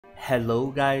Hello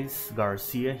guys,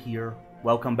 Garcia here.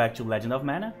 Welcome back to Legend of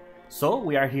Mana. So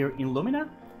we are here in Lumina.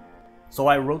 So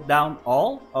I wrote down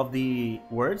all of the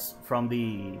words from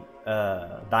the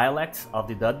dialects of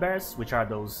the Dud Bears, which are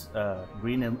those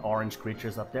green and orange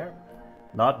creatures up there.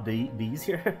 Not these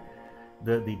here,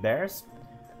 the bears.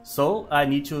 So I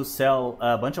need to sell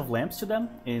a bunch of lamps to them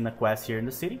in a quest here in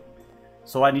the city.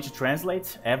 So I need to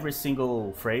translate every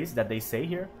single phrase that they say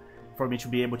here for me to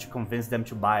be able to convince them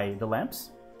to buy the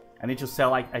lamps. I need to sell,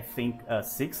 like, I think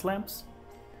 6 lamps.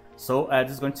 So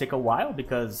this is going to take a while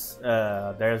because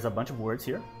there's a bunch of words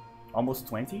here, almost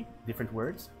 20 different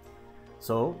words.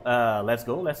 So let's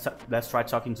go. Let's try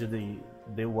talking to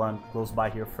the one close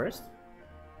by here first.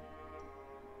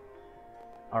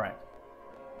 All right.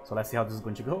 So let's see how this is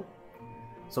going to go.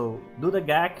 So Duda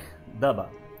Gak Dubba.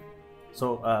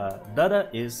 So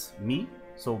Dada is me.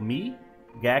 So me.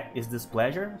 Gak is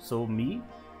displeasure. So me.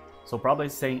 So probably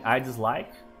saying I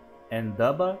dislike. And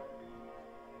Dubba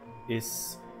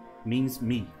means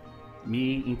me.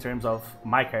 Me in terms of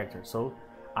my character. So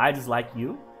I dislike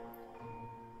you.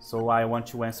 So I want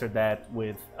to answer that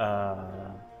with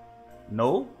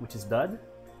no, which is Dud.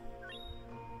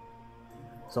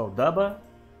 So Dubba.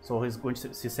 So he's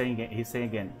saying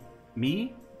again,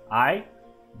 me, I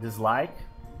dislike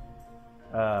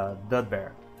Dud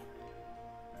Bear.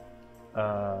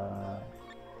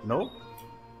 No.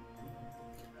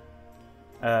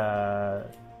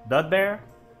 Dud Bear.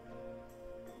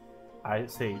 I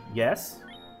say yes.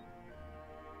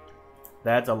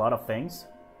 That's a lot of things.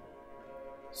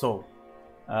 So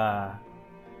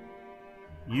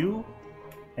you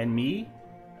and me,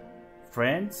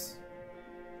 friends,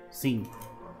 sim.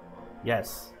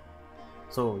 Yes.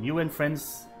 So you and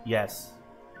friends, yes.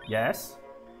 Yes.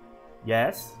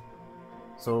 Yes.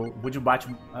 So would you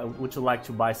like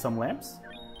to buy some lamps?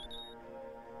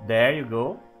 There you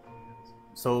go.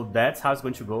 So that's how it's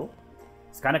going to go.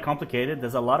 It's kind of complicated.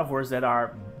 There's a lot of words that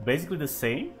are basically the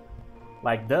same,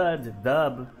 like dud,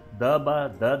 dub,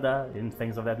 dubba, dada, and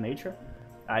things of that nature.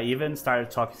 I even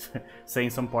started saying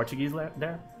some Portuguese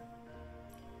there.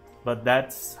 But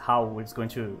that's how it's going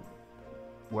to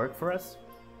work for us.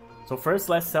 So first,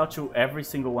 let's sell to every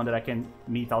single one that I can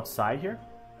meet outside here.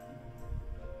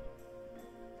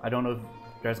 I don't know if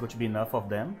there's going to be enough of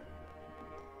them.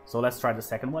 So let's try the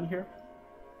second one here.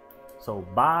 So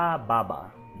ba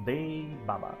baba, de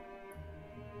baba.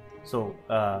 So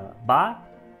ba,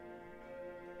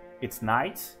 it's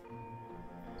night.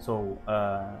 So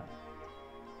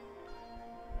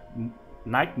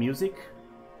night music.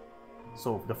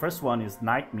 So the first one is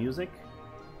night music,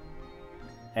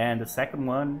 and the second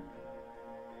one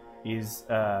is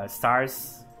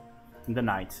stars in the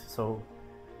night. So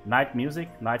night music,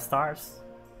 night stars.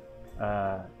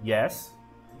 Yes.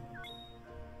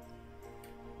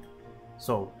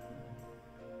 So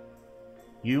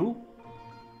you,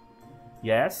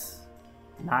 yes,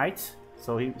 night.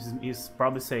 So he's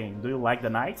probably saying, do you like the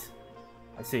night?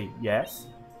 I say yes.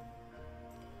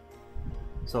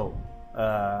 So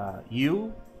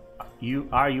you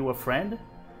are you a friend?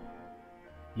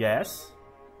 Yes.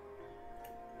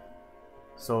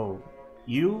 So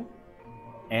you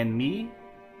and me,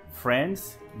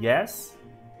 friends, yes.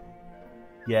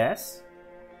 Yes.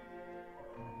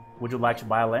 Would you like to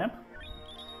buy a lamp?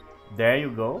 There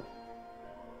you go.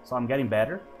 So I'm getting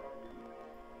better.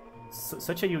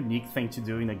 Such a unique thing to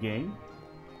do in a game.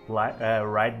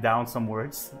 Write down some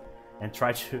words and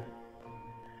try to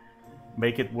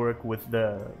make it work with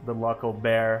the local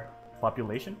bear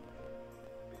population.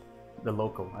 The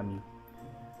local, I mean.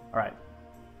 Alright.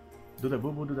 Do the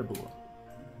boo boo, do the boo.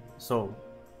 So,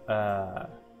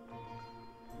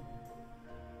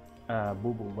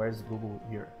 boo boo, where's boo boo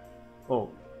here? Oh.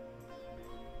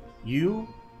 You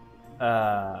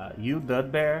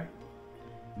Dud Bear,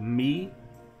 me,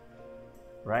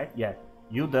 right? Yeah,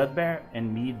 you Dud Bear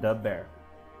and me Dud Bear.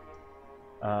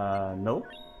 No,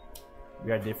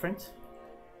 we are different.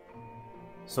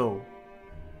 So,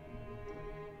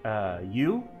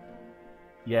 you,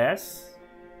 yes.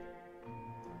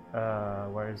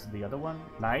 Where's the other one?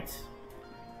 Night.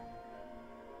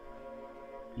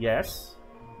 Yes,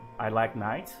 I like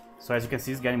night. So as you can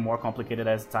see, it's getting more complicated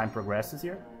as time progresses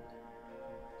here.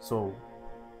 So,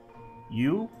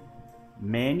 you,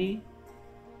 many.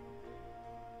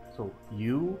 So,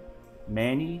 you,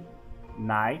 many,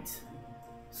 night,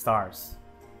 stars.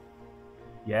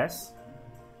 Yes.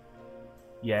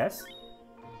 Yes.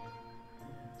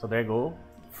 So there you go.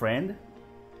 Friend.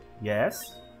 Yes.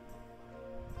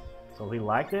 So he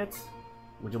liked it.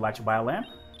 Would you like to buy a lamp?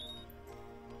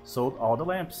 Sold all the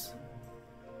lamps.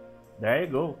 There you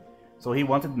go. So he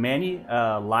wanted many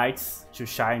lights to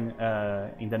shine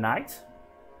in the night,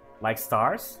 like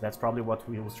stars. That's probably what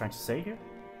he was trying to say here.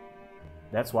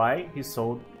 That's why he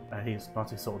sold,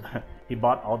 he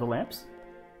bought all the lamps.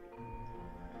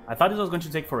 I thought this was going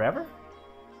to take forever.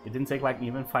 It didn't take like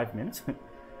even 5 minutes.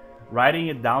 Writing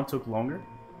it down took longer.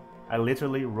 I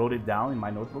literally wrote it down in my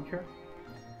notebook here.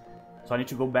 So I need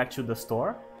to go back to the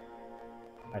store.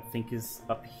 I think it's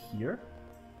up here.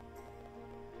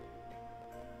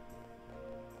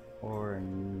 Or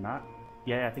not.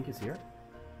 Yeah, I think it's here.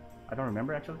 I don't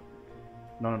remember actually.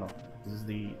 No. This is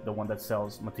the one that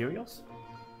sells materials.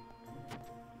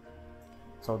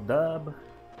 So dub,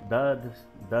 dud,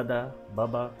 dada,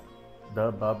 bubba,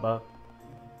 dub, bubba.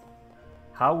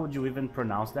 How would you even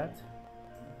pronounce that?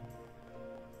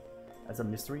 As a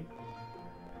mystery.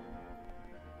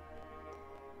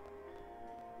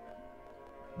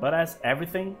 But as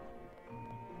everything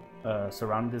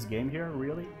surrounding this game here,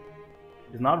 really,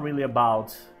 it's not really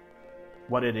about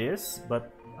what it is,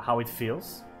 but how it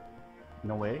feels, in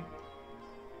a way.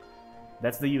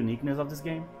 That's the uniqueness of this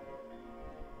game.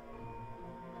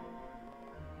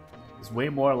 It's way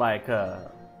more like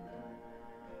a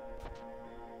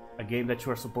game that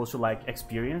you are supposed to like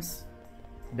experience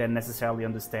than necessarily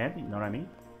understand, you know what I mean?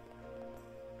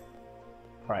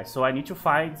 Alright, so I need to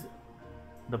find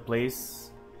the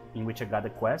place in which I got the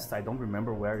quest. I don't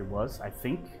remember where it was. I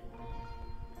think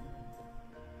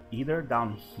either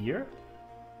down here.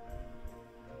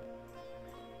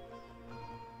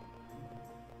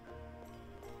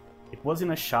 It was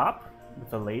in a shop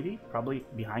with a lady, probably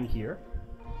behind here.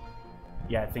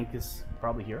 Yeah, I think it's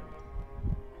probably here.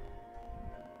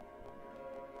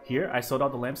 Here, I sold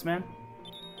out the lamps, man.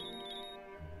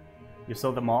 You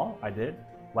sold them all? I did.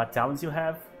 What talents you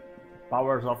have?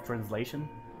 Powers of translation.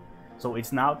 So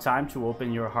it's now time to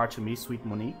open your heart to me, sweet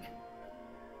Monique.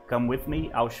 Come with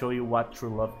me, I'll show you what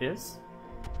true love is.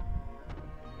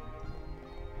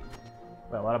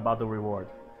 Well, what about the reward?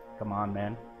 Come on,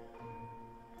 man.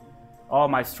 Oh,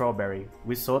 my strawberry.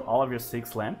 We sold all of your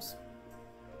 6 lamps.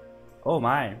 Oh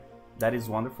my, that is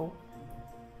wonderful.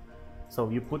 So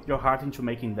you put your heart into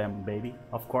making them, baby.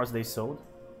 Of course they sold.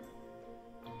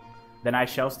 Then I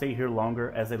shall stay here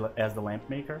longer as the lamp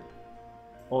maker.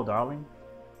 Oh darling,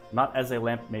 not as a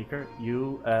lamp maker.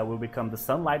 You will become the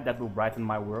sunlight that will brighten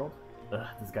my world. Ugh,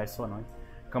 this guy's so annoying.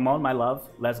 Come on, my love.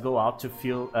 Let's go out to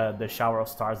feel the shower of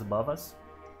stars above us.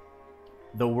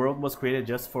 The world was created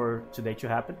just for today to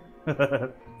happen.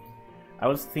 I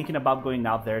was thinking about going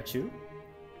out there too.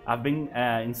 I've been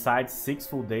inside 6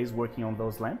 full days working on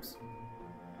those lamps.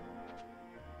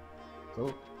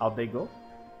 So, out they go.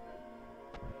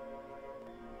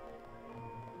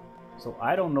 So,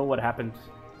 I don't know what happened.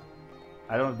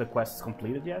 I don't know if the quest is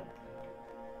completed yet.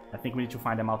 I think we need to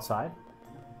find them outside.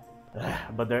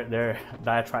 But their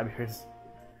diatribe here is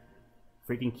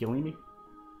freaking killing me.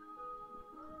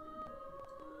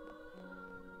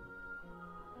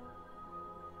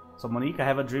 So, Monique, I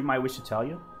have a dream I wish to tell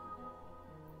you.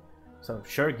 So,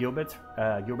 sure, Gilbert,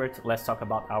 let's talk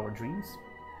about our dreams.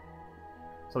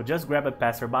 So just grab a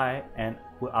passerby and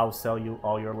I'll sell you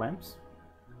all your lamps.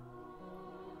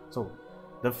 So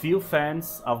the few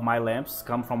fans of my lamps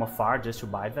come from afar just to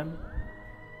buy them.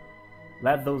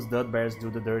 Let those dud bears do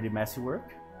the dirty, messy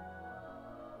work.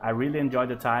 I really enjoy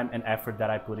the time and effort that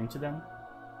I put into them.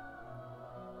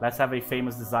 Let's have a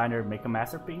famous designer make a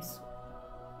masterpiece.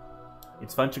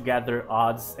 It's fun to gather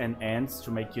odds and ends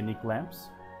to make unique lamps.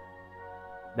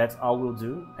 That's all we'll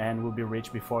do, and we'll be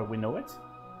rich before we know it.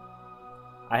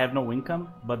 I have no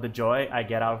income, but the joy I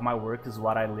get out of my work is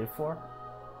what I live for.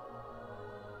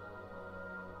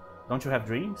 Don't you have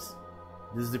dreams?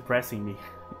 This is depressing me.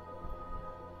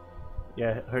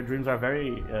 Yeah, her dreams are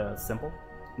very simple.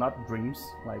 Not dreams,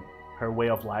 like her way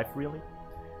of life, really.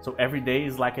 So every day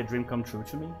is like a dream come true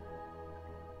to me.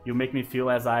 You make me feel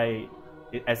as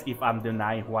if I'm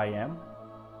denying who I am.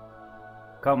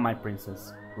 Come, my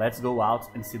princess, let's go out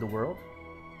and see the world.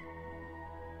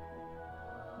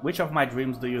 Which of my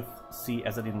dreams do you see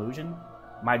as an illusion?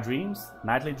 My dreams?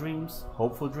 Nightly dreams?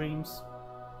 Hopeful dreams?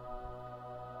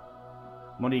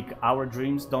 Monique, our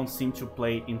dreams don't seem to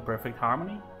play in perfect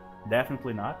harmony.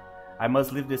 Definitely not. I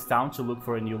must leave this town to look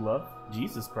for a new love.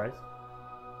 Jesus Christ.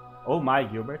 Oh my,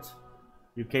 Gilbert.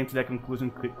 You came to that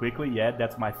conclusion quickly? Yeah,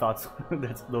 that's my thoughts.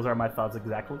 Those are my thoughts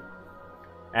exactly.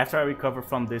 After I recover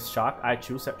from this shock, I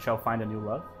too shall find a new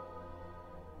love.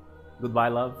 Goodbye,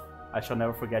 love. I shall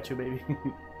never forget you, baby.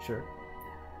 Sure.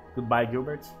 Goodbye,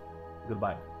 Gilbert.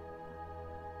 Goodbye.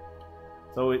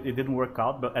 So it didn't work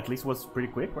out, but at least it was pretty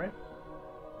quick, right?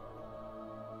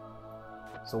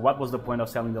 So what was the point of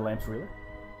selling the lamps, really?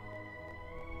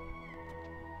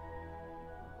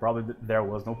 probably there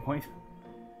was no point.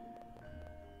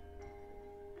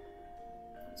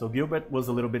 So Gilbert was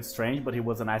a little bit strange, but he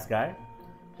was a nice guy.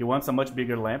 He wants a much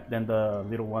bigger lamp than the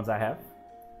little ones I have.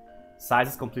 Size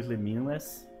is completely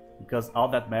meaningless, because all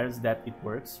that matters is that it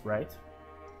works, right?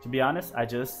 To be honest,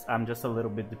 I'm just a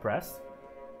little bit depressed.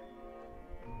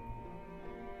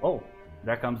 Oh,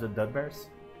 there comes the Dud Bears.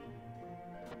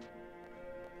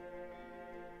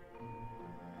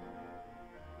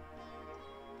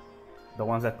 The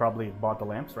ones that probably bought the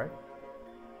lamps, right?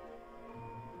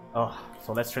 Oh,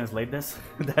 so let's translate this.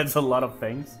 That's a lot of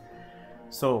things.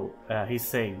 So he's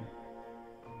saying,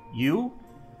 you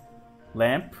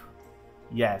lamp,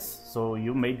 yes. So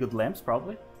you made good lamps,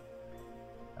 probably.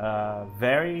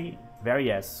 Very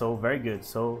yes. So very good.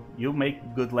 So you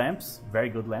make good lamps, very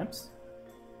good lamps.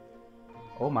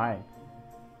 Oh my.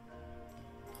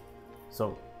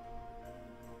 So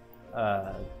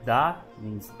da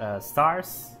means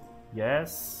stars,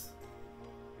 yes.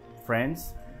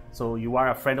 Friends. So you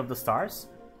are a friend of the stars.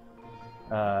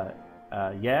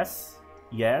 Yes,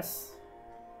 yes.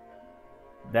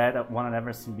 That one I've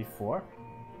never seen before.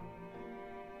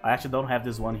 I actually don't have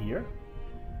this one here.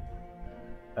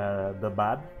 The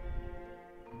bad.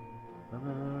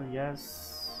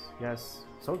 Yes, yes.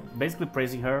 So basically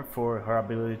praising her for her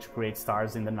ability to create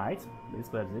stars in the night.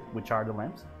 Basically that's it, which are the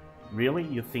lamps. Really?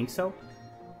 You think so?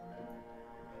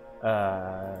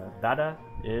 Dada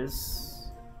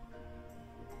is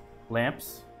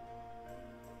lamps.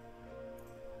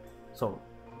 So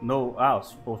no,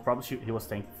 probably he was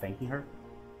thanking her.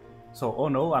 So oh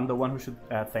no, I'm the one who should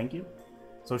thank you.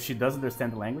 So she does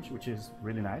understand the language, which is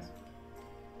really nice.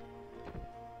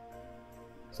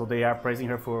 So they are praising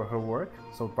her for her work.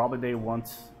 So probably they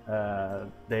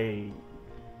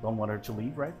don't want her to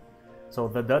leave, right? So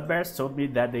the Dud Bears told me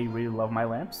that they really love my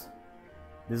lamps.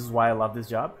 This is why I love this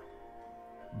job.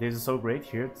 This is so great.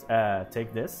 Here,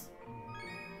 take this.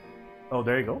 Oh,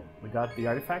 there you go. We got the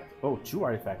artifact. Oh, 2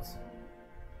 artifacts.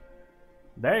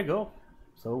 There you go.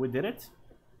 So we did it.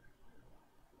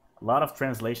 A lot of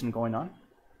translation going on.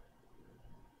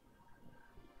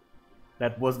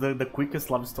 That was the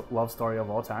quickest love story of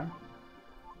all time.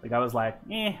 The guy was like,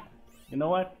 you know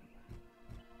what?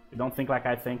 You don't think like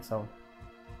I think, so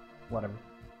whatever.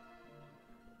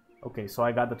 Okay, so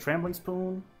I got the trembling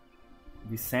spoon,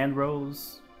 the sand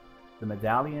rose, the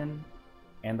medallion,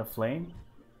 and the flame.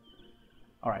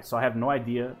 Alright, so I have no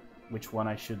idea which one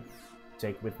I should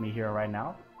take with me here right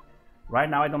now. Right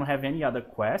now I don't have any other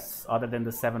quests other than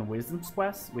the 7 Wisdoms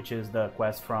quest, which is the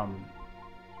quest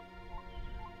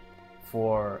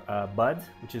for Bud,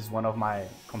 which is one of my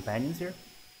companions here.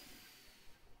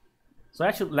 So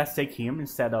actually, let's take him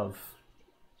instead of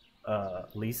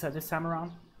Lisa this time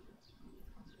around.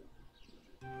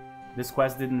 This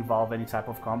quest didn't involve any type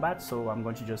of combat, so I'm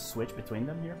going to just switch between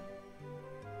them here.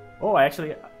 Oh, I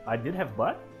did have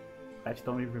Bud? I actually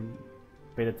don't even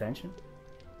pay attention.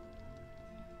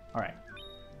 Alright.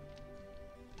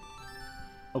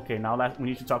 Okay, now we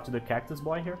need to talk to the cactus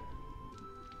boy here.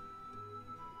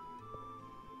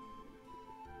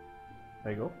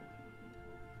 There you go.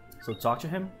 So talk to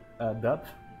him, Dub.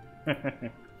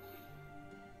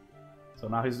 So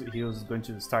now he was going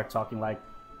to start talking like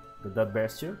the Dud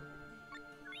Bears too.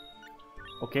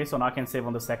 Okay, so now I can save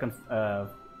on the second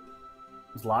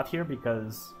slot here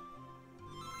because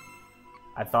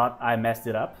I thought I messed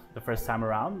it up the first time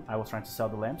around. I was trying to sell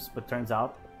the lamps, but turns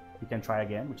out you can try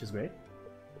again, which is great.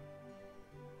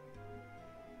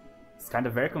 It's kind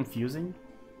of very confusing.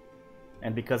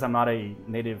 And because I'm not a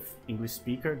native English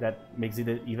speaker, that makes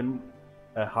it even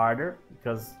harder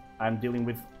because I'm dealing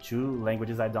with 2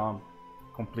 languages I don't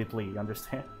completely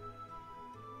understand.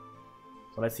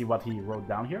 So let's see what he wrote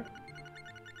down here.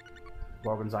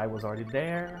 Gorgon's Eye was already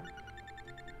there.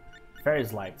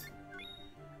 Fairy's Light.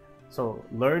 So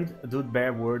learned Dud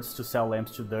Bear words to sell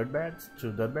lamps to Dud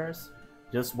Bears.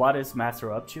 Just what is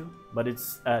Master up to? But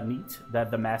it's neat that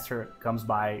the Master comes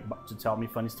by to tell me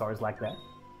funny stories like that.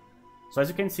 So as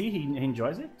you can see, he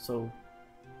enjoys it. So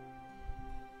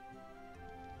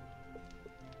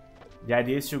the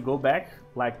idea is to go back,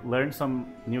 like learn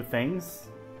some new things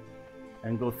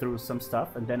and go through some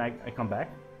stuff, and then I come back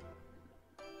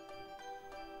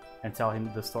and tell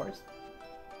him the stories.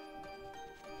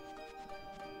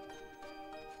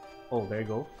 Oh, there you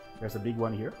go. There's a big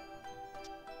one here.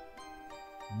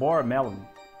 Boar melon.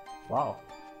 Wow.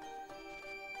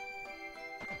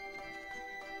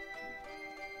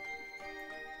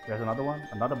 There's another one,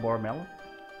 another boar melon.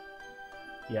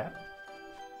 Yeah.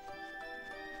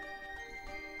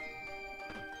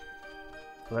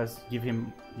 So let's give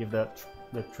the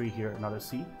tree here another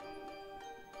seed.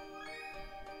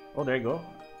 Oh, there you go.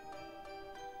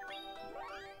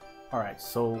 Alright,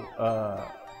 so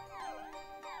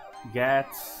get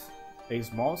a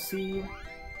small seed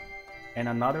and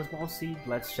another small seed.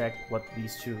 Let's check what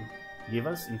these two give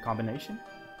us in combination.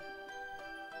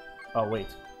 Oh wait,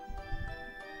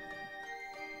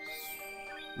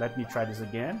 let me try this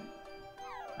again.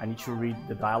 I need to read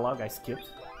the dialogue I skipped.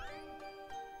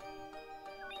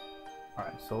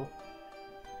 Alright, so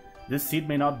this seed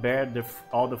may not bear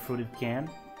all the fruit it can.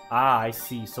 Ah, I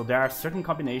see. So there are certain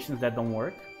combinations that don't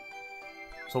work.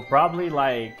 So probably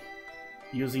like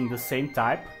using the same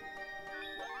type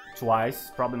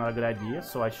twice, probably not a good idea.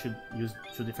 So I should use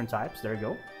two different types. There you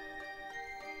go.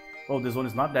 Oh, this one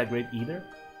is not that great either.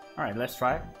 Alright, let's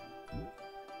try.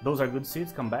 Those are good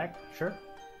seeds. Come back. Sure.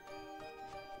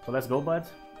 So let's go, bud.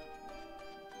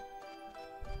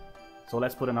 So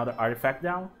let's put another artifact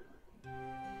down.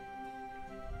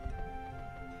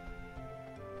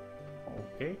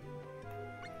 Okay.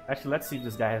 Actually, let's see if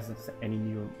this guy has any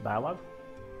new dialogue.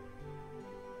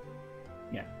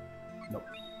 Yeah. Nope.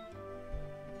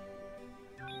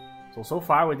 So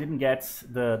far we didn't get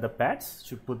the pets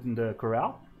to put in the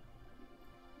corral.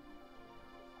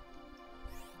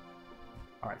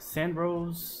 Alright, Sand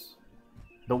Rose.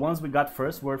 The ones we got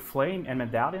first were Flame and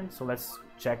Medallion, so let's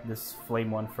check this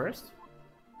Flame one first.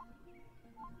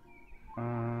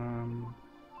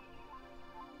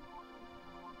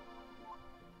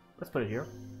 Let's put it here.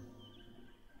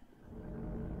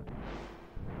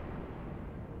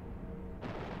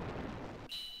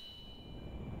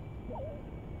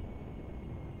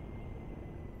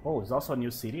 Oh, it's also a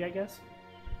new city, I guess.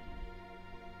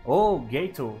 Oh,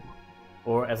 Gato,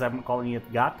 or as I'm calling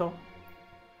it, Gato,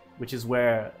 which is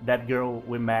where that girl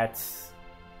we met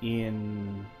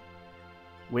in...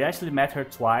 We actually met her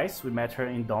twice. We met her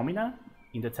in Domina,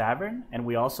 in the tavern, and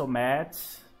we also met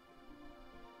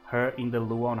her in the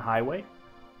Luon Highway.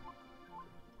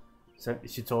 So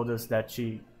she told us that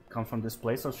she comes from this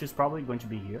place, so she's probably going to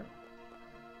be here.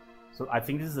 So I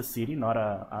think this is a city, not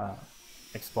a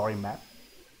exploring map.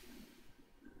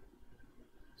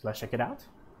 So let's check it out.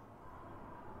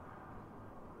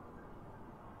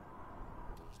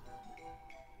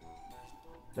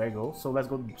 There you go. So let's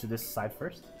go to this side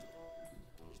first.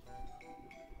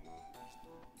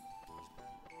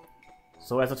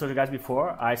 So as I told you guys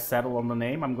before, I settled on the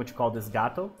name. I'm going to call this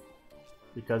Gato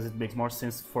because it makes more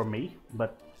sense for me,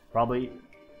 but probably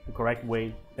the correct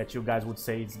way that you guys would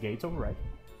say is Gato, right?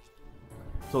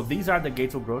 So these are the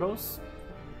Gato Grottos.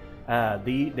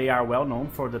 They are well known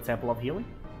for the Temple of Healing.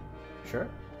 Sure.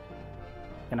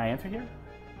 Can I enter here?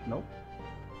 Nope.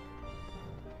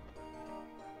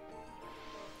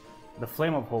 The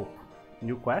Flame of Hope.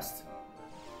 New quest.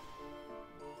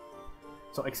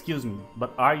 So excuse me,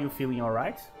 but are you feeling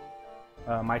alright?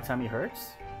 My tummy hurts.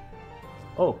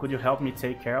 Oh, could you help me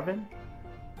take care of him?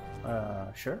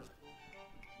 Sure.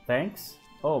 Thanks.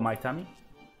 Oh, my tummy.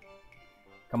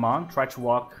 Come on, try to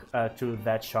walk to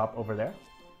that shop over there.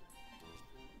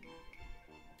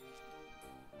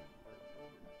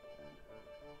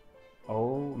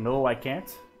 Oh, no, I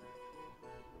can't.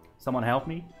 Someone help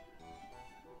me.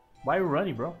 Why are you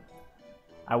running, bro?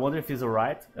 I wonder if he's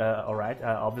alright.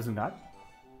 Obviously not.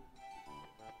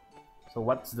 So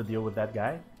what's the deal with that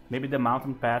guy? Maybe the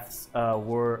mountain paths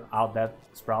were out that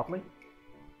sproutly?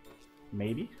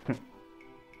 Maybe.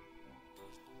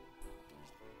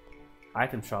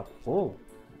 Item shop. Oh,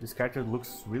 this character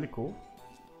looks really cool.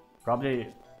 Probably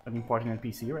an important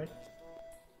NPC, right?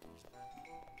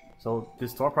 So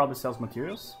this store probably sells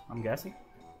materials, I'm guessing.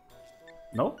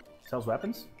 No? Sells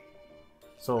weapons?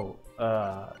 So,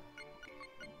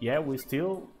 yeah, we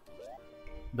still...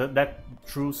 That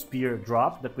true spear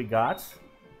drop that we got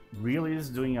really is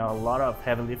doing a lot of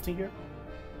heavy lifting here.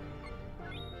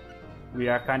 We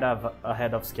are kind of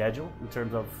ahead of schedule in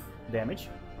terms of damage.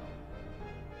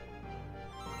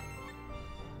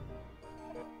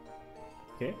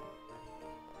 Okay.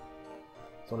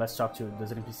 So let's talk to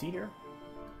this NPC here.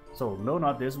 So, no,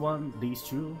 not this one. These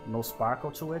two. No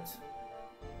sparkle to it.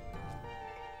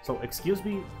 So, excuse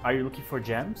me, are you looking for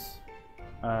gems?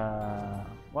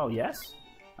 Well, yes,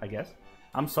 I guess.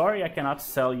 I'm sorry I cannot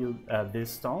sell you this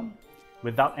stone.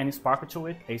 Without any sparkle to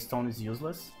it, a stone is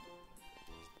useless.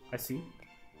 I see.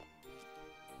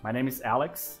 My name is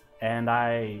Alex, and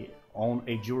I own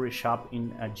a jewelry shop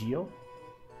in Geo.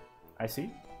 I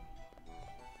see.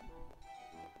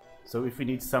 So if we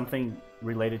need something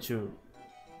related to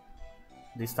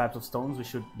these types of stones, we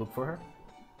should look for her.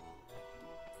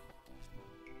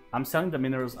 I'm selling the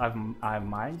minerals I've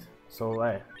mined,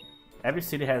 so every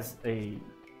city has a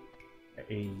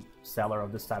seller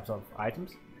of these types of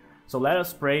items. So let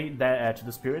us pray that to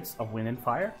the spirits of wind and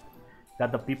fire,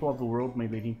 that the people of the world may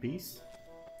live in peace.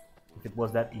 If it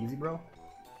was that easy, bro.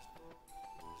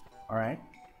 Alright.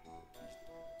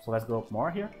 So let's go up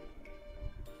more here.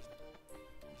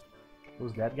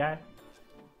 Who's that guy?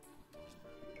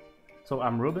 So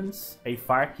I'm Rubens, a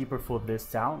firekeeper for this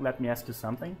town. Let me ask you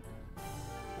something.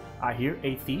 I hear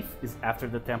a thief is after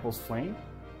the temple's flame.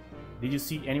 Did you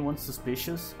see anyone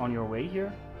suspicious on your way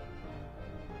here?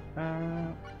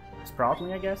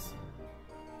 Sproutling, I guess?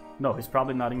 No, he's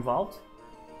probably not involved.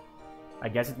 I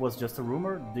guess it was just a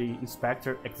rumor. The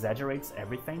inspector exaggerates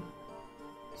everything.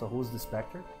 So who's the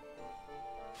inspector?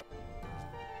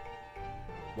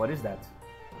 What is that?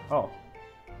 Oh.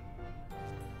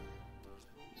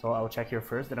 So I'll check here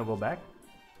first, then I'll go back.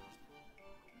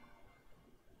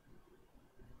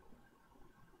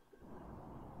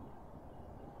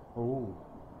 Oh.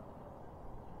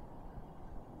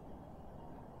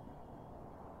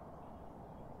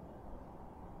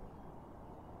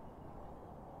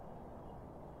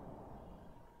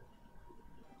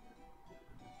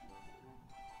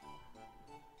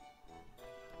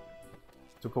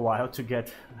 Took a while to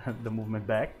get the movement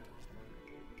back.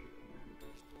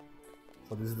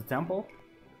 So this is the temple.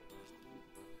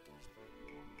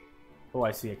 Oh,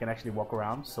 I see. I can actually walk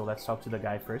around. So let's talk to the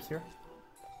guy first here.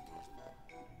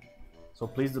 So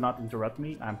please do not interrupt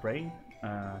me. I'm praying.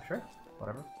 Sure.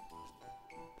 Whatever.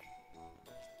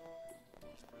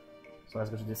 So let's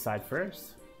go to this side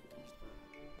first.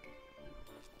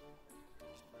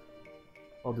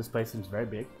 Oh, this place seems very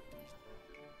big.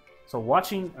 So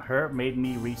watching her made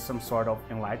me reach some sort of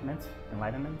enlightenment.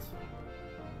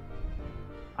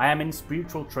 I am in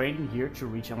spiritual training here to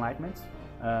reach enlightenment.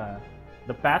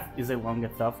 The path is a long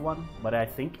and tough one, but I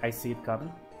think I see it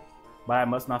coming. But I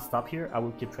must not stop here. I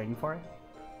will keep training for it.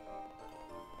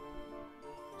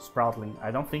 Sproutling.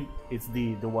 I don't think it's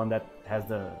the one that has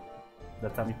the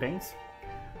tummy pains.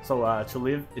 So to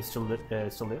live is to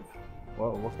live.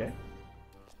 Whoa, okay.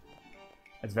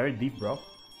 It's very deep, bro.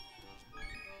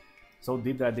 So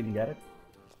deep that I didn't get it.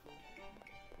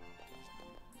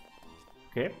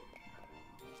 Okay.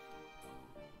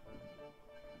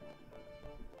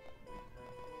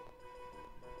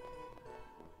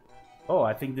 Oh,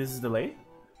 I think this is the lake.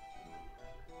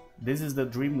 This is the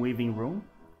dream weaving room.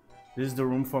 This is the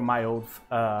room for my old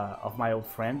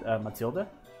friend Matilda.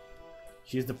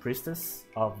 She's the priestess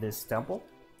of this temple.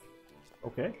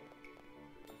 Okay.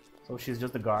 So she's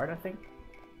just the guard, I think.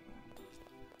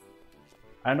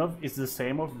 I don't know if it's the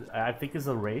same of. I think it's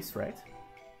a race, right?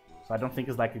 So I don't think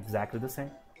it's like exactly the same.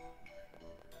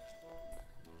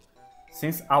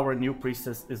 Since our new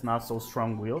priestess is not so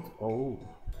strong-willed, oh,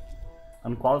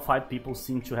 unqualified people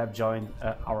seem to have joined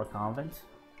our convent.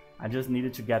 I just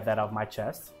needed to get that out of my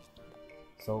chest.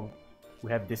 So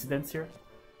we have dissidents here.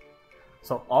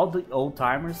 So all the old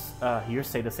timers here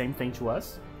say the same thing to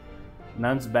us.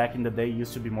 Nuns back in the day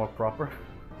used to be more proper.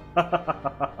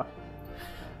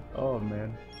 Oh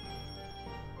man.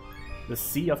 The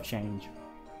Sea of Change.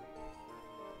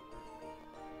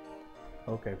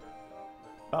 Okay.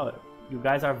 Oh, you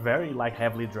guys are very like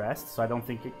heavily dressed, so I don't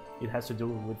think it has to do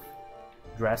with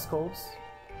dress codes.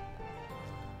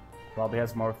 Probably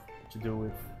has more to do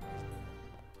with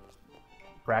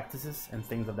practices and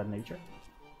things of that nature.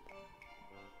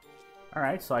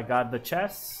 Alright, so I got the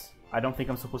chests. I don't think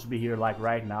I'm supposed to be here like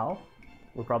right now.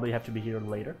 We'll probably have to be here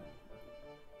later.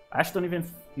 I actually don't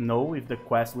even know if the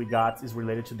quest we got is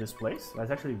related to this place.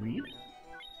 Let's actually read.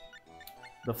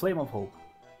 The Flame of Hope.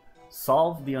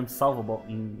 Solve the unsolvable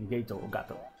in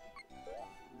Gato.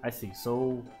 I see.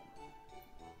 So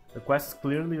the quest is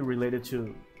clearly related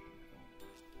to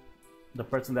the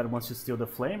person that wants to steal the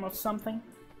flame of something.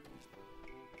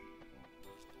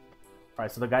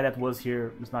 Alright, so the guy that was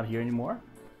here is not here anymore.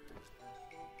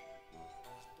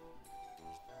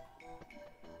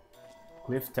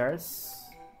 Cliff Terrace.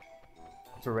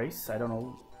 To race, I don't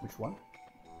know which one.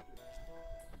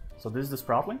 So this is the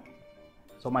Sproutling.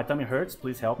 So my tummy hurts,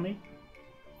 please help me.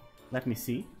 Let me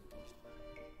see.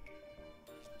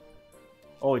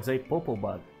 Oh, it's a Popo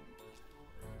bug.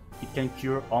 It can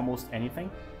cure almost anything.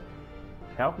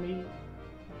 Help me.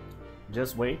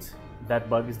 Just wait. That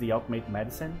bug is the ultimate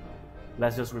medicine.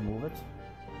 Let's just remove it.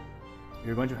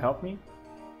 You're going to help me?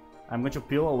 I'm going to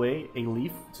peel away a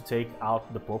leaf to take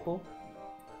out the Popo.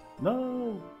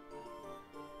 No!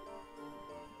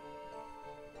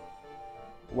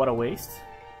 What a waste.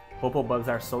 Popo bugs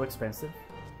are so expensive.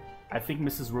 I think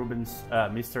Mr.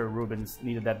 Rubens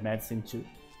needed that medicine too.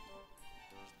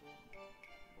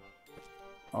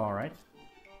 Alright.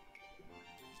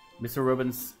 Mr.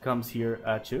 Rubens comes here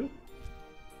too.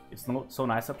 It's not so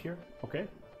nice up here. Okay.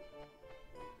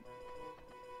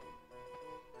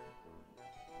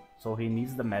 So he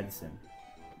needs the medicine.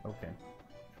 Okay.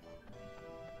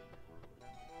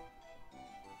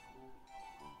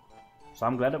 So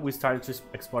I'm glad that we started to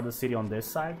explore the city on this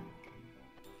side.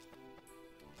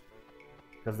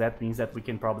 Because that means that we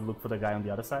can probably look for the guy on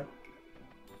the other side.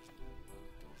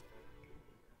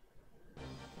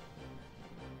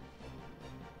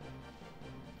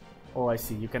 Oh, I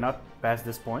see. You cannot pass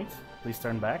this point. Please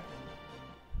turn back.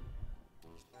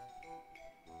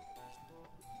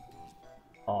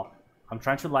 Oh, I'm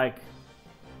trying to like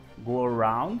go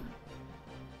around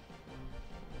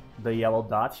the yellow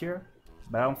dot here,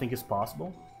 but I don't think it's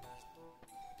possible.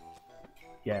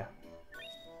 Yeah.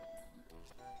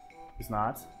 It's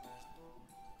not.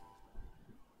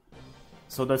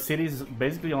 So the city is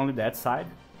basically only that side.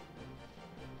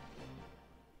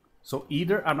 So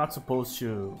either I'm not supposed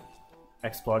to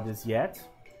explore this yet.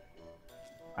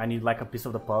 I need like a piece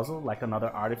of the puzzle, like another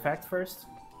artifact first.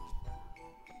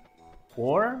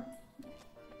 Or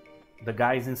the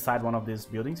guy is inside one of these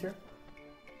buildings here.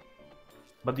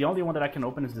 But the only one that I can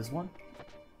open is this one.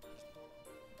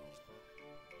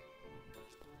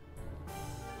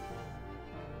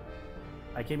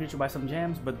 I came here to buy some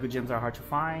gems, but good gems are hard to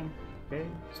find. Okay,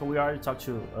 so we already talked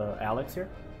to Alex here.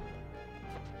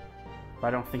 But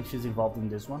I don't think she's involved in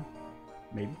this one.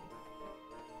 Maybe.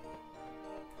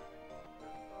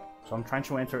 So I'm trying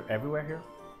to enter everywhere here.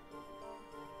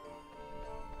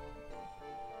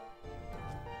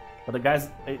 But the guys,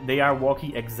 they are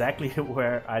walking exactly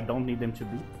where I don't need them to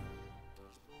be.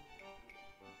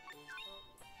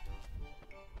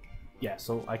 Yeah,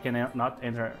 so I can not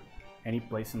enter any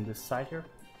place in this side here.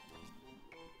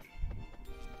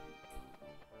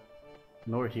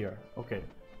 Nor here. Okay.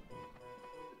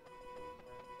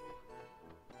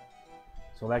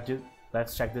 So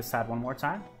let's check this side one more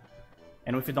time.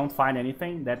 And if we don't find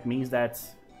anything, that means that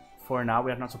for now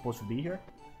we are not supposed to be here.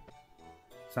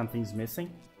 Something's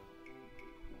missing.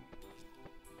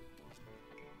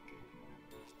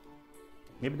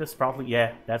 Maybe this probably,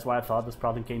 yeah, that's why I thought this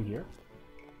probably came here.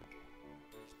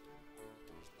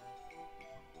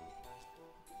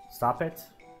 Stop it.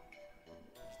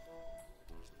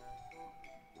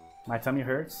 My tummy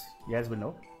hurts. Yes, we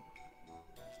know.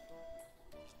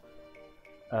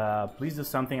 Please do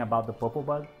something about the purple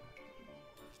bug.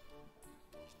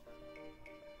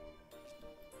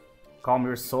 Calm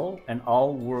your soul and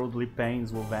all worldly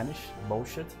pains will vanish.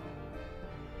 Bullshit.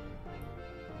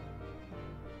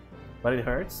 But it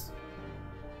hurts.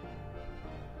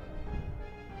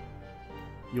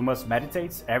 You must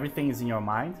meditate. Everything is in your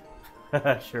mind.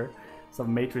 Sure.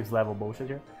 Some Matrix level bullshit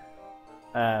here.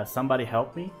 Somebody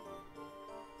help me.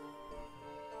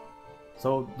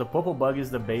 So the purple bug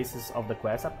is the basis of the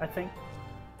quest, I think.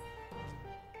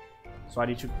 So I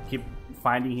need to keep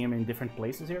finding him in different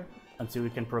places here until we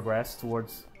can progress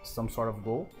towards some sort of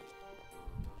goal.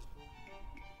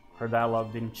 Her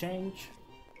dialogue didn't change.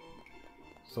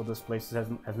 So this place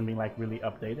hasn't been like really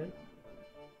updated.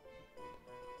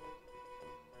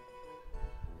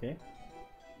 Okay.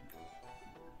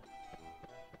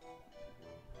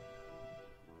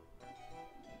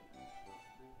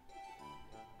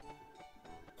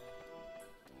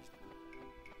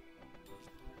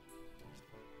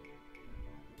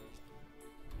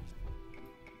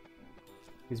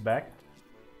 He's back.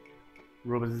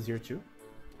 Rubens is here too.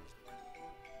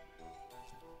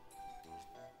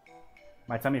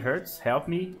 My tummy hurts. Help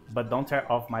me, but don't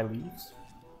tear off my leaves.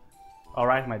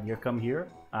 Alright, my dear, come here.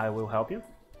 I will help you.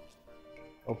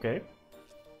 Okay.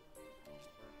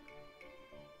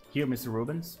 Here, Mr.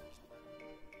 Rubens.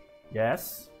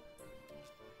 Yes.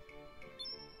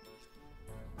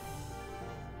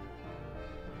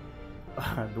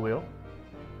 The wheel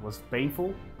was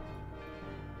painful.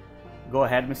 Go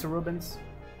ahead, Mr. Rubens.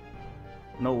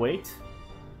 No, wait.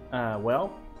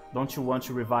 Well, don't you want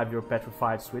to revive your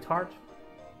petrified sweetheart?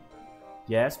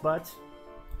 Yes, but...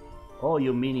 Oh,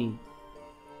 you meaning...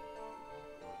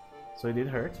 So it did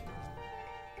hurt.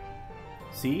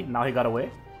 See, now he got away.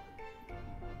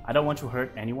 I don't want to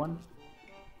hurt anyone.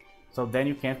 So then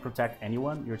you can't protect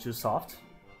anyone, you're too soft.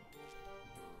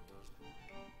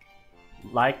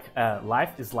 Like,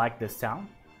 life is like this town.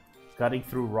 Cutting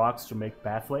through rocks to make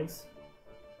pathways.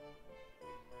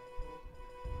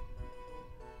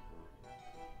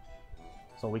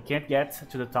 So we can't get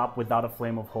to the top without a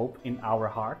flame of hope in our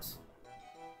hearts.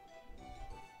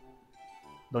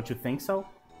 Don't you think so?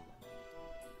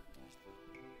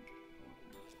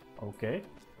 Okay.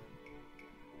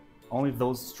 Only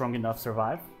those strong enough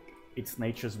survive. It's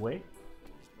nature's way.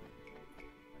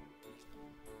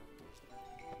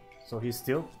 So he's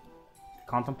still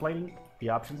contemplating the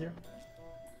options here.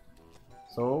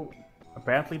 So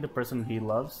apparently the person he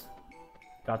loves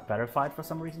got petrified for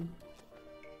some reason.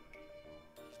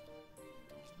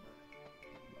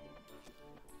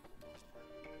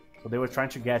 So they were trying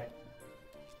to get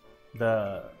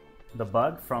the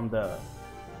bug from the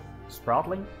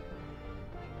Sproutling.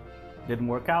 Didn't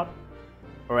work out.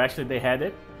 Or actually they had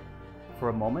it for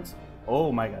a moment.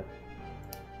 Oh my god.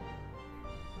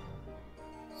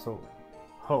 So,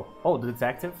 oh, the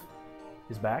detective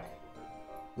is back.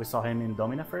 We saw him in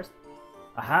Domina first.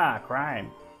 Aha,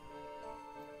 crime.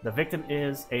 The victim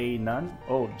is a nun.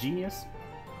 Oh, genius.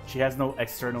 She has no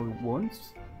external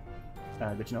wounds.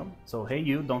 Good to know. So, hey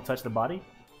you, don't touch the body.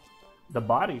 The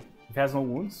body? It has no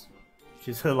wounds.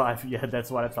 She's alive. Yeah, that's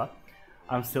what I thought.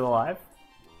 I'm still alive.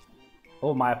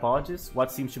 Oh, my apologies.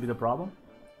 What seems to be the problem?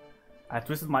 I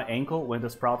twisted my ankle when the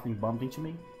Sproutling bumped into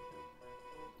me.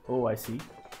 Oh, I see.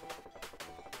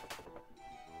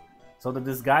 So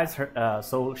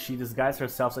she disguised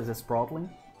herself as a Sproutling.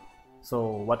 So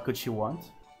what could she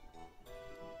want?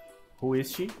 Who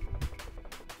is she?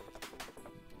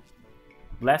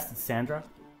 Blasted Sandra.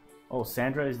 Oh,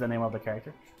 Sandra is the name of the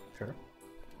character. Sure.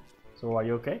 So are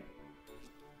you okay?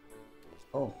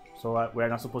 Oh, so we're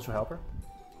not supposed to help her?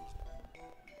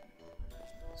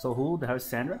 So who the hell is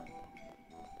Sandra?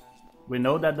 We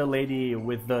know that the lady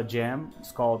with the gem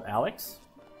is called Alex.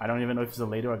 I don't even know if it's a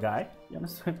lady or a guy. You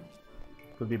understand?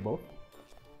 Could be both.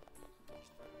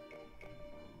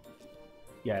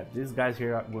 Yeah, these guys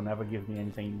here will never give me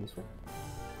anything useful.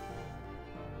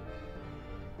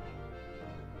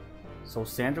 So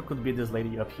Sandra could be this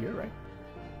lady up here, right?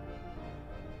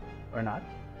 Or not?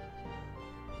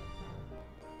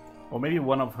 Or maybe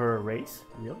one of her race,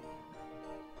 really?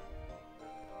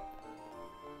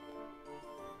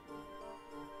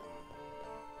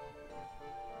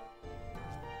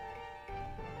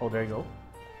 Oh, there you go.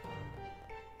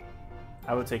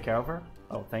 I will take care of her.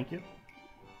 Oh, thank you.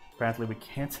 Apparently we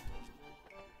can't.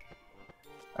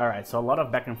 Alright, so a lot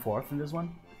of back and forth in this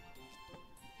one.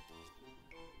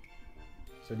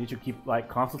 So you need to keep like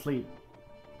constantly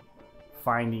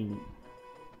finding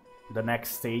the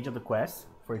next stage of the quest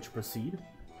for it to proceed.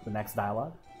 The next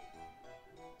dialogue.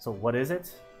 So what is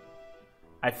it?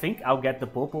 I think I'll get the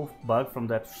purple bug from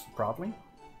that Sproutling.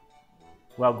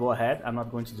 Well, go ahead. I'm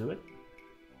not going to do it.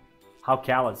 How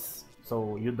callous.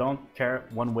 So you don't care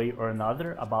one way or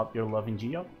another about your loving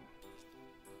Geo?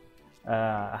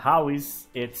 How is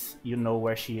it you know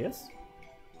where she is?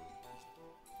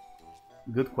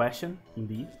 Good question,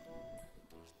 indeed.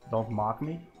 Don't mock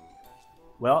me.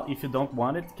 Well, if you don't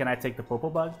want it, can I take the purple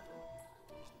bug?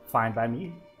 Fine by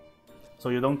me. So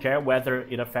you don't care whether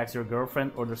it affects your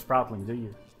girlfriend or the Sproutling, do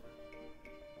you?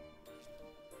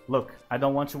 Look, I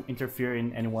don't want to interfere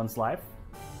in anyone's life.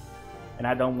 And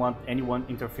I don't want anyone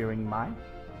interfering in mine.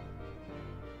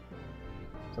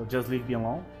 So just leave me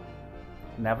alone.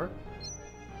 Never.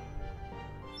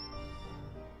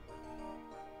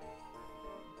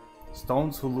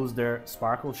 Stones who lose their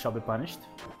sparkle shall be punished.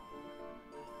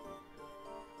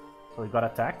 So he got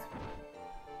attacked.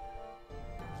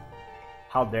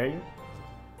 How dare you?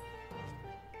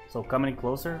 So come in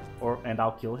closer and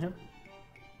I'll kill him.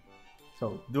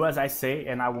 So do as I say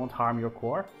and I won't harm your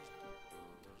core.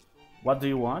 What do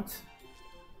you want?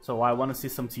 So I want to see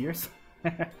some tears.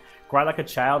 Cry like a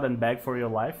child and beg for your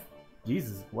life.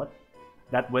 Jesus, what?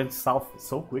 That went south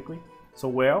so quickly. So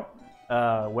well,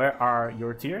 where are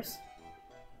your tears?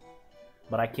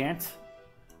 But I can't.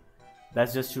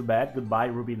 That's just too bad. Goodbye,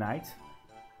 Ruby Knight.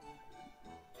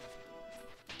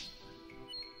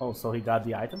 Oh, so he got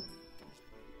the item.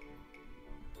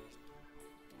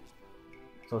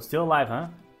 So still alive, huh?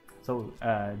 So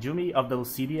Jumi of the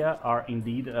Lucidia are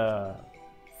indeed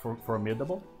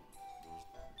formidable.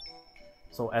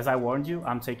 So as I warned you,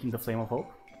 I'm taking the Flame of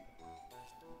Hope.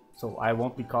 So I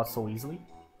won't be caught so easily.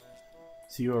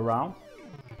 See you around.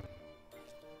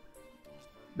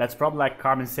 That's probably like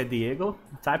Carmen Sandiego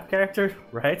type character,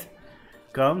 right?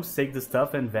 Comes, takes the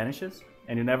stuff and vanishes.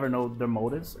 And you never know their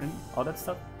motives and all that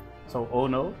stuff. So, oh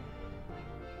no.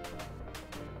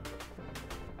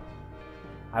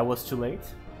 I was too late.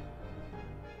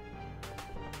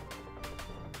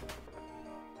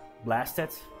 Blast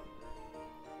it.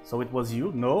 So it was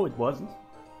you? No, it wasn't.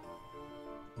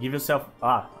 Give yourself...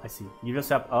 Ah, I see. Give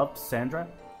yourself up, Sandra.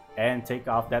 And take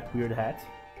off that weird hat.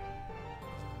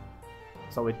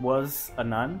 So it was a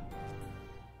nun.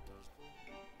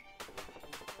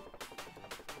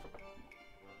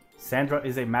 Sandra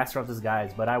is a master of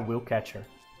disguise, but I will catch her.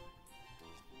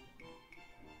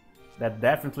 That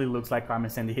definitely looks like Carmen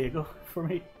Sandiego for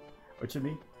me. Or to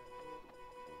me.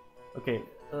 Okay,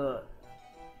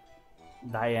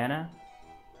 Diana,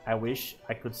 I wish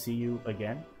I could see you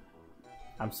again.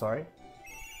 I'm sorry.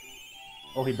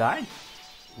 Oh, he died?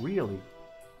 Really?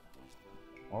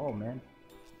 Oh, man.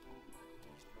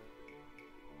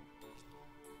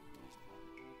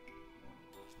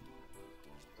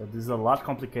 So this is a lot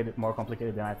complicated, more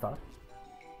complicated than I thought.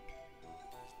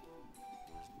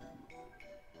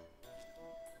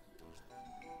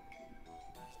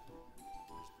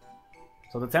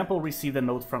 So the temple received a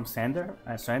note from Sander,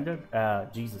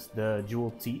 Jesus, the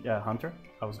jewel hunter.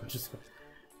 I was just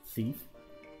thief.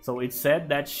 So it said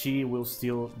that she will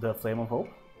steal the Flame of Hope.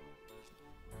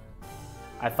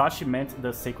 I thought she meant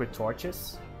the sacred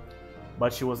torches,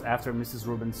 but she was after Mrs.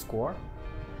 Rubin's score.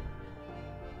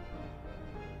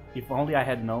 If only I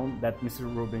had known that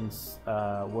Mrs. Rubin's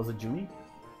was a Junie.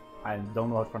 I don't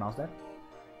know how to pronounce that.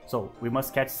 So we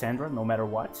must catch Sandra no matter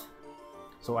what.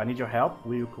 So I need your help.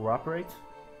 Will you cooperate?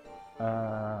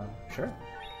 Sure.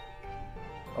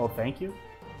 Oh, thank you.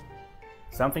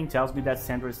 Something tells me that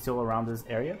Sandra is still around this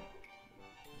area.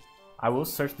 I will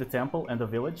search the temple and the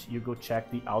village. You go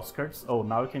check the outskirts. Oh,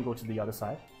 now we can go to the other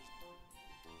side.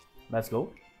 Let's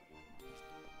go.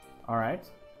 Alright.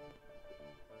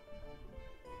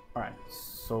 Alright,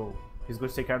 so he's going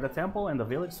to take care of the temple and the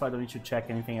village, so I don't need to check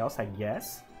anything else, I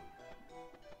guess.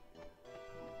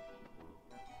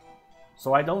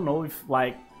 So I don't know if,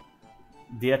 like,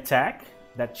 the attack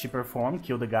that she performed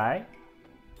killed the guy,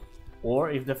 or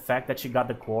if the fact that she got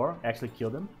the core actually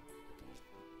killed him.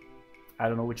 I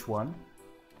don't know which one.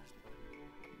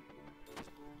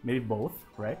 Maybe both,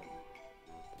 right?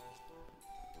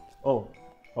 Oh,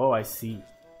 I see.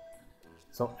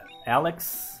 So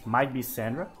Alex might be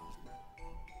Sandra.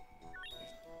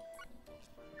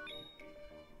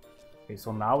 Okay,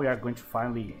 so now we are going to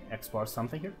finally explore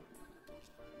something here.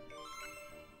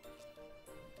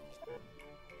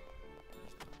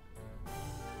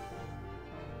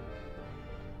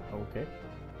 Okay.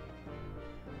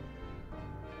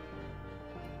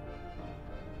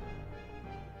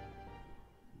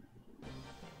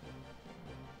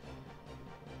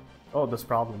 Oh, this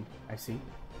problem. I see.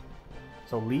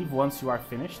 So leave once you are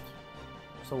finished.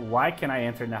 So why can I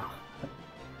enter now?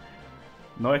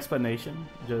 No explanation.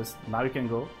 Just now you can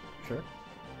go. Sure.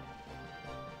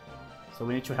 So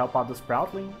we need to help out the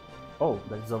Sproutling. Oh,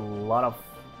 there's a lot of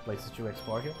places to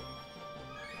explore here.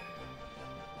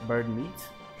 Bird meat.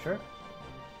 Sure.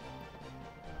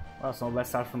 Well, so let's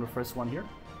start from the first one here.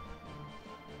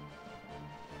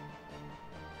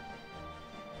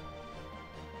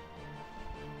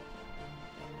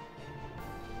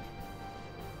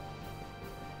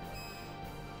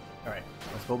 Alright,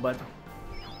 let's go, bud.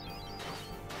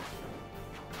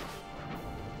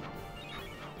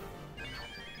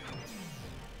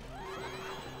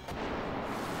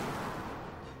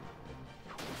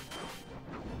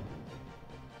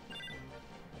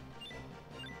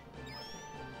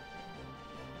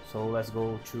 So let's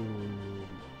go to...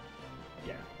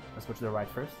 yeah, let's go to the right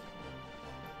first.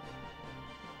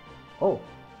 Oh!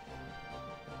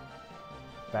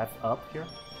 Path up here.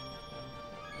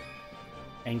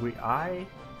 Angry Eye.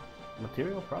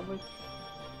 Material, probably.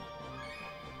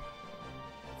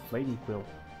 Flaming Quill.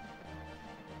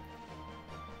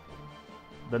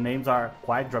 The names are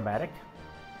quite dramatic.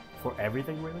 For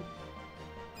everything, really.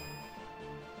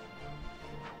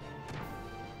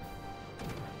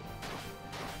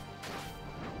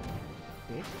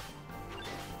 Okay.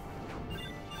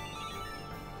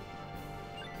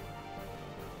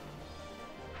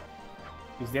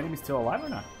 Is the enemy still alive or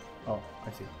not? Oh,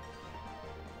 I see.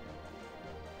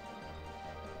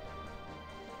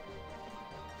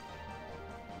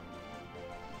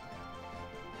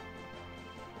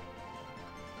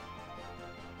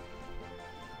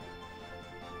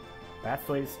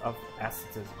 Pathways of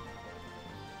asceticism.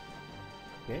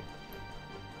 Okay.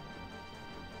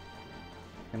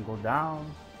 Can go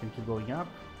down, can keep going up.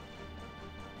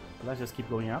 But let's just keep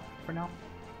going up for now.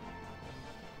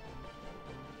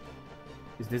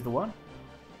 Is this the one?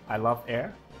 I love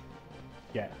air.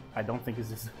 Yeah, I don't think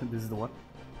this is the one.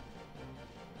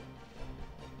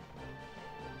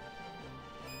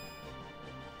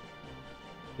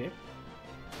 Okay.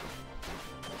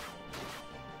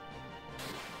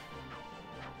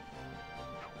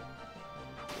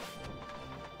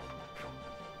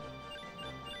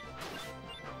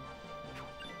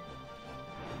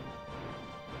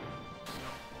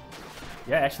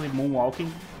 Yeah, actually moonwalking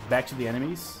back to the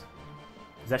enemies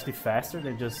is actually faster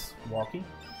than just walking.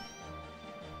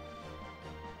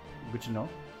 Good to know.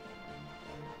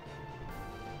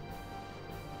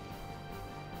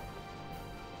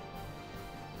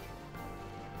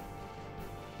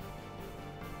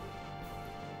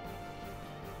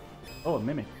 Oh, a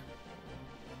mimic.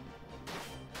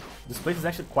 This place is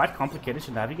actually quite complicated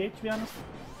to navigate, to be honest.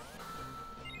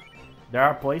 There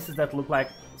are places that look like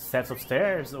sets of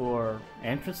stairs or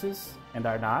entrances and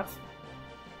are not.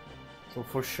 So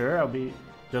for sure I'll be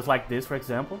just like this, for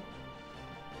example.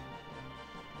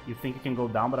 You think you can go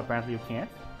down, but apparently you can't.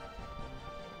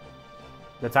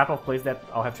 The type of place that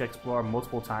I'll have to explore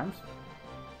multiple times.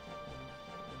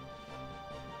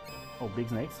 Oh, big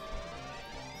snakes.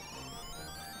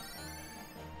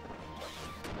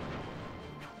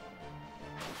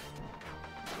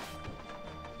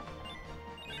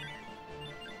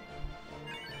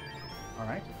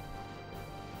 Alright.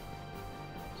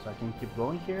 So I can keep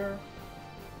going here.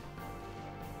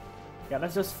 Yeah,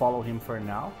 let's just follow him for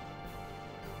now.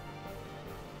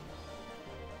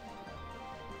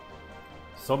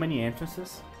 So many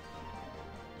entrances.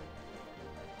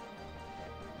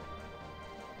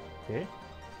 Okay.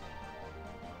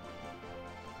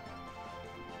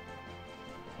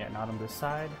 Yeah, not on this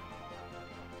side.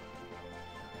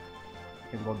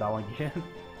 Can go down again.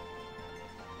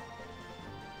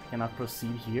 Cannot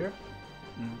proceed here.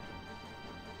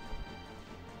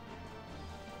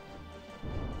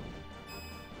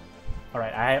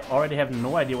 Alright, I already have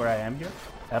no idea where I am here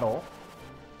at all.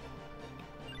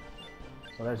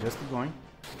 So let's just keep going.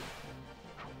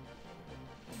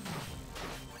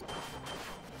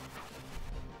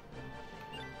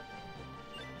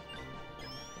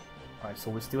 Alright,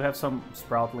 so we still have some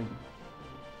sprouting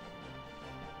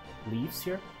leaves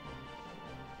here.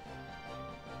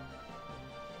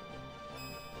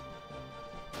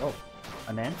 Oh,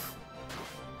 an ant?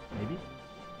 Maybe?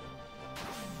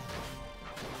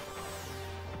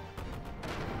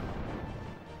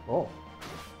 Oh.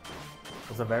 It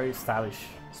was a very stylish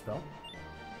spell.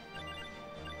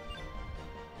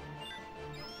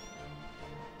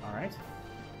 Alright.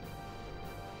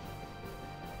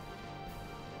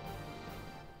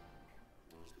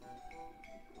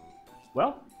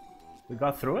 Well, we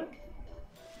got through it.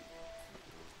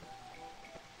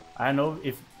 I don't know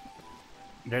if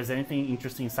there's anything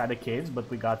interesting inside the caves, but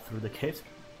we got through the caves.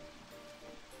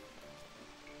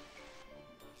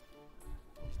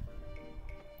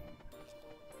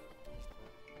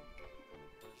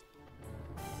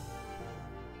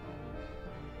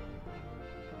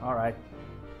 Alright,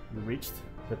 we reached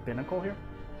the pinnacle here.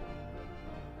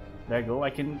 There you go,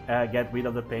 I can get rid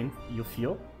of the pain you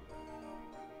feel.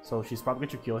 So she's probably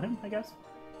going to kill him, I guess.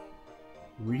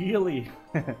 Really?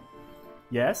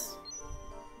 Yes?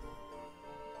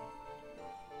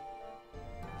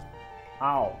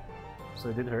 Ow. So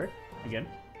it did hurt again.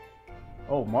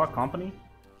 Oh, more company.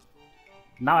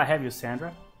 Now I have you,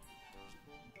 Sandra.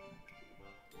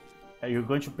 You're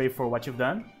going to pay for what you've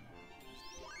done.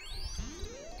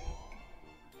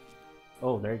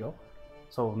 Oh, there you go.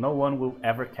 So no one will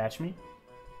ever catch me.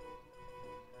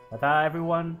 Ta-ta,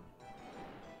 everyone.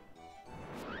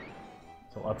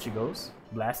 So up she goes.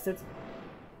 Blasted.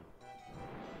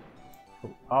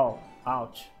 Oh,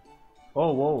 ouch.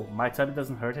 Oh, whoa, my tummy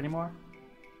doesn't hurt anymore.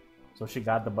 So she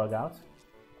got the bug out.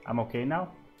 I'm okay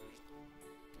now.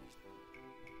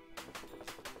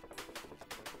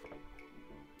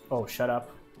 Oh, shut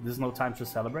up. This is no time to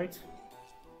celebrate.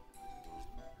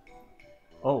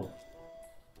 Oh.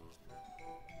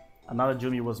 Another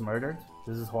Jumi was murdered.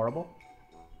 This is horrible.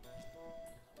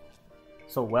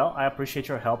 So, well, I appreciate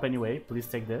your help anyway. Please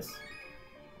take this.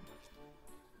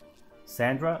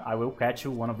 Sandra, I will catch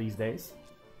you one of these days.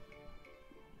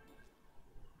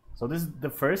 So this is the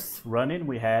first run-in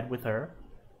we had with her.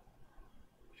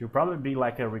 She'll probably be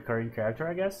like a recurring character,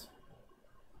 I guess.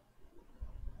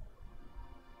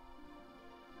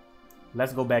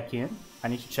 Let's go back in. I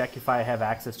need to check if I have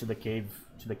access to the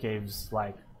caves,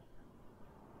 like,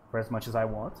 for as much as I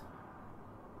want.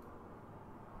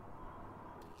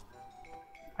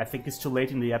 I think it's too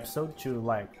late in the episode to,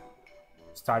 like,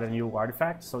 start a new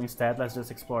artifact, so instead let's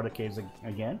just explore the caves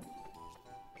again.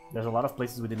 There's a lot of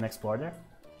places we didn't explore there.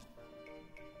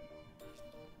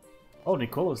 Oh,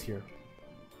 Nicolo's here.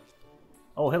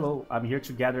 Oh, hello, I'm here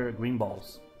to gather green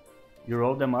balls. You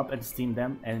roll them up and steam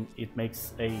them, and it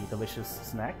makes a delicious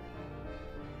snack.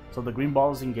 So the green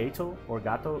balls in Gato, or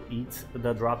Gato, eat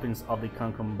the droppings of the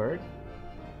Kankum bird.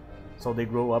 So they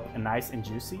grow up nice and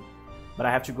juicy. But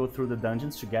I have to go through the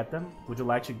dungeons to get them. Would you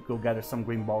like to go gather some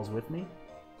green balls with me?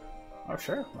 Oh,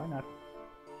 sure, why not?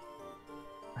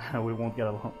 We won't get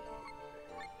along.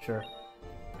 Sure.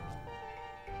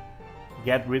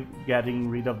 Getting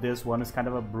rid of this one is kind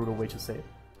of a brutal way to say it.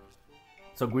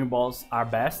 So green balls are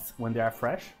best when they are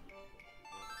fresh.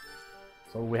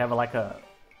 So we have like a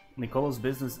Nicolo's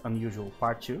Business Unusual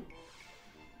Part 2.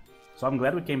 So I'm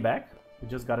glad we came back. We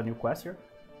just got a new quest here.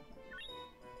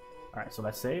 Alright, so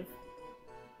let's save.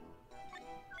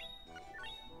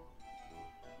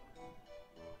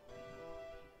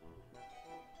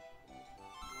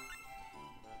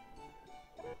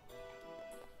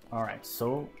 Alright,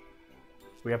 so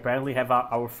We apparently have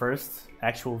our first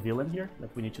actual villain here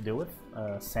that we need to deal with,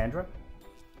 Sandra.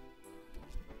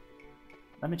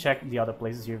 Let me check the other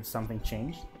places here if something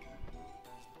changed.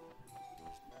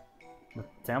 The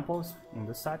temple's on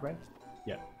this side, right?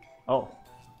 Yeah. Oh.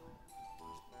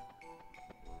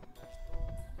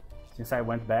 Since I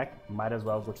went back, might as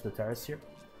well go to the terrace here.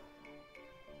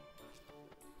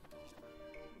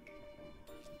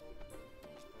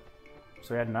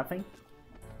 So we had nothing.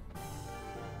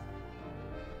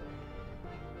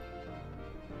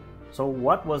 So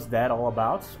what was that all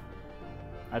about?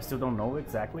 I still don't know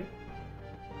exactly.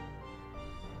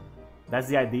 That's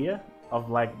the idea of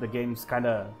like the game's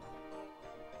kinda...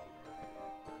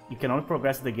 You can only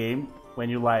progress the game when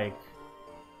you like...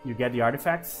 You get the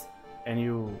artifacts and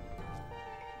you...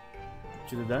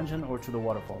 To the dungeon or to the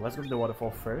waterfall. Let's go to the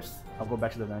waterfall first. I'll go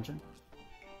back to the dungeon.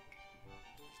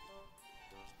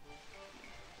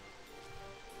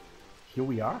 Here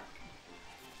we are.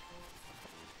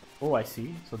 Oh, I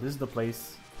see. So this is the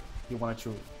place you wanted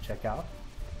to check out.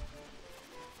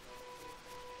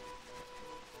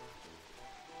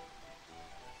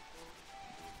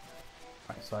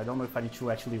 Alright, so I don't know if I need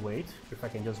to actually wait, if I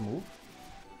can just move.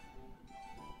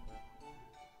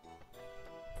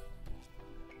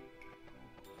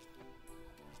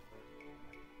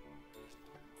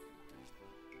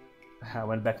 I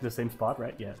went back to the same spot,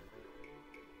 right? Yeah.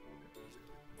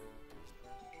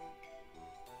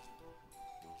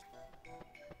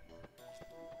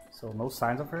 So no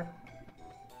signs of her.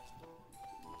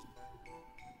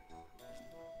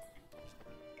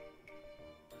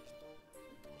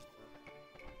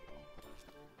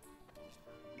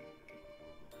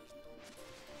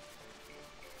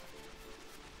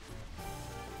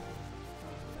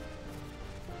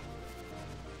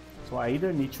 So I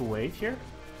either need to wait here,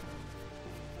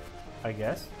 I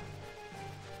guess.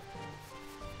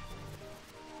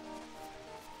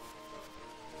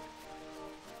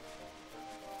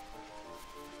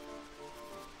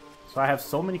 So I have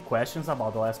so many questions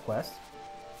about the last quest.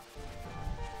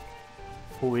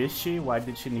 Who is she? Why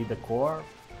did she need the core?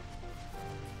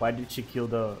 Why did she kill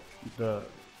the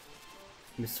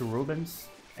Mr. Rubens?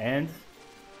 And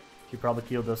she probably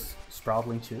killed the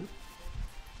Sproutling too.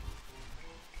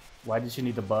 Why did she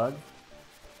need the bug?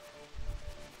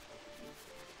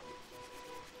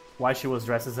 Why she was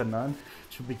dressed as a nun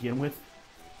to begin with?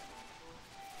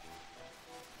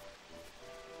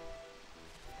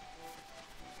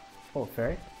 Oh,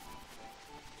 fairy.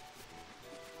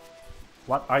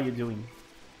 What are you doing?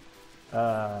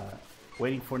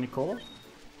 Waiting for Nicole?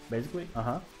 Basically?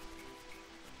 Uh-huh.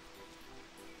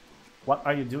 What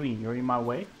are you doing? You're in my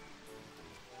way?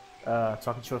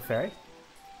 Talking to a fairy?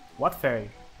 What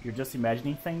fairy? You're just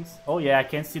imagining things? Oh yeah, I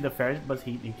can see the fairy, but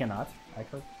he cannot,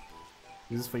 actually.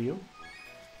 This is for you.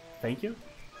 Thank you.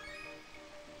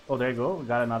 Oh, there you go. We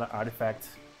got another artifact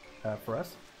for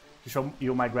us. To show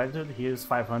you my gratitude, here's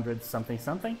 500 something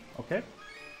something. Okay.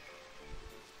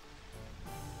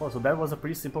 Oh, so that was a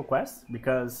pretty simple quest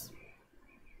because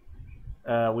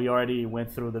we already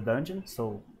went through the dungeon,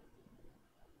 so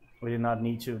we did not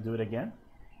need to do it again.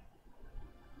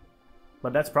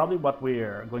 But that's probably what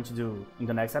we're going to do in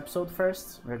the next episode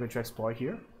first. We're going to explore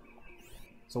here.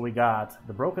 So we got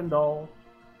the broken doll,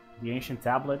 the ancient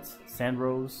tablet, sand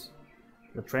rose,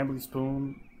 the trembling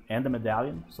spoon, and the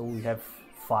medallion. So we have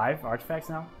 5 artifacts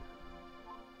now.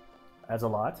 That's a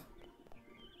lot.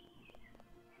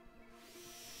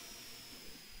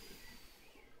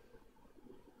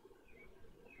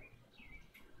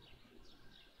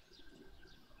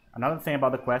 Another thing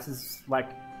about the quest is like,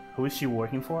 who is she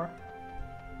working for?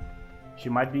 She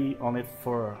might be on it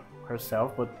for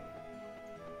herself, but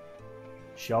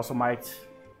she also might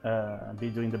be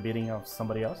doing the bidding of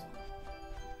somebody else.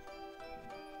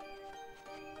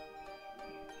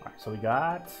 Alright, so we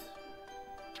got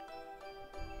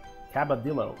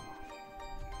Cabadillo.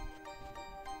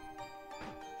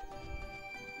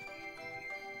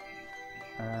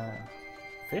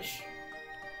 Fish.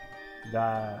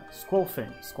 The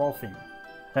Squallfin.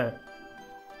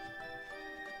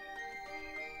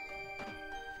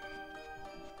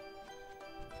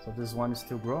 So this one is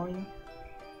still growing.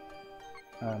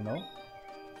 No.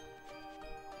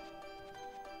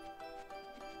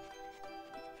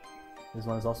 This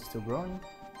one is also still growing.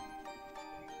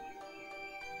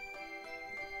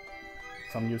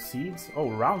 Some new seeds.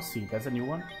 Oh, round seed. That's a new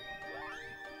one.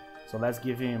 So let's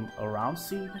give him a round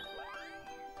seed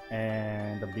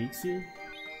and a big seed.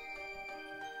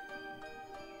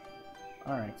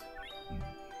 Alright.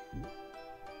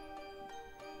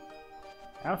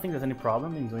 I don't think there's any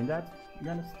problem in doing that, to be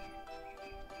honest.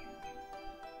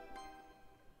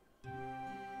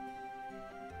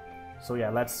 So yeah,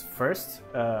 let's first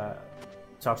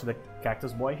talk to the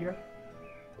cactus boy here.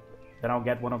 Then I'll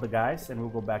get one of the guys and we'll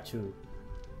go back to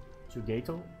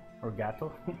Gato or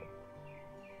Gato.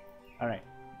 Alright.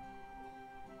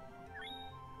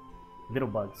 Little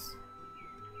bugs.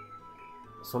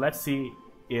 So let's see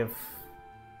if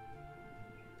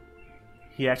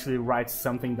he actually writes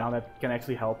something down that can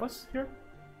actually help us here.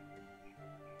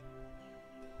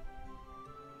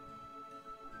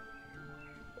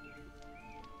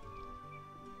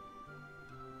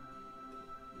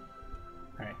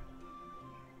 Alright.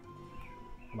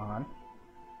 Come on.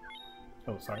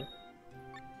 Oh, sorry.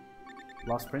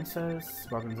 Lost Princess,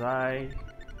 Gorgon's Eye,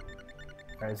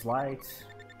 There's Light,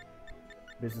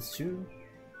 Business 2.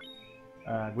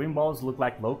 Green balls look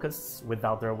like locusts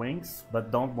without their wings, but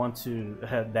don't want to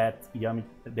that yummy.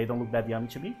 They don't look that yummy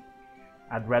to me.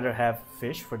 I'd rather have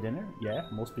fish for dinner. Yeah,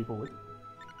 most people would.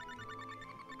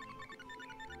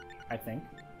 I think.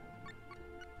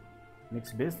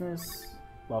 Mixed business,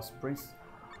 Lost Prince.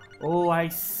 Oh, I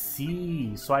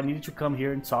see. So I needed to come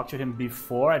here and talk to him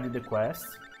before I did the quest.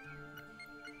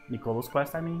 Nicolo's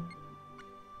quest, I mean.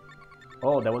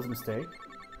 Oh, that was a mistake.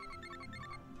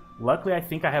 Luckily, I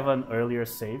think I have an earlier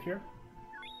save here.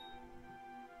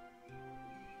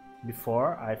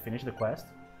 Before I finish the quest.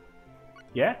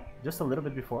 Yeah, just a little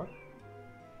bit before.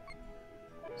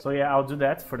 So yeah, I'll do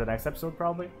that for the next episode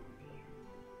probably.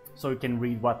 So you can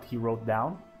read what he wrote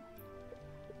down.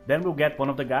 Then we'll get one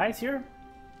of the guys here.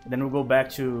 Then we'll go back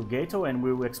to Gato and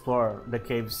we will explore the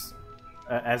caves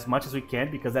as much as we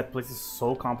can because that place is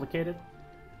so complicated.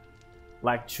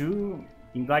 Like in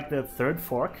like the third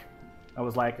fork, I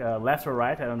was like left or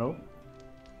right, I don't know.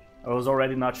 I was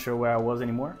already not sure where I was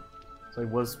anymore. So it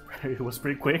was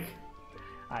pretty quick.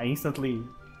 I instantly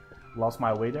lost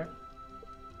my way there.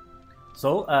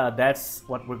 So that's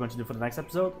what we're going to do for the next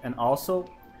episode. And also,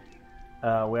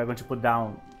 we are going to put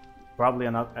down probably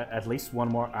at least one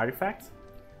more artifact.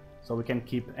 So we can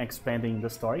keep expanding the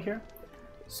story here.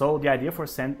 So the idea for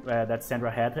that Sandra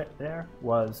had there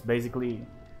was basically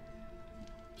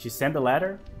she sent a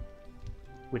letter,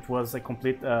 which was a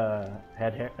complete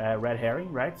red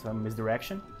herring, right? Some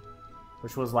misdirection,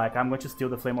 which was like, I'm going to steal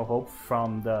the Flame of Hope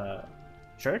from the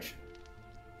church.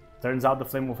 Turns out the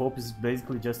Flame of Hope is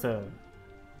basically just a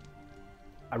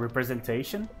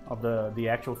representation of the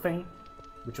actual thing,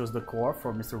 which was the core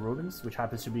for Mr. Rubens, which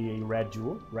happens to be a red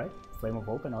jewel, right? Flame of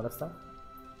Hope and all that stuff.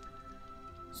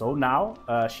 So now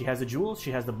she has the jewel, she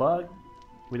has the bug.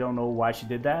 We don't know why she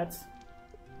did that.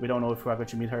 We don't know if we're going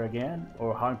to meet her again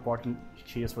or how important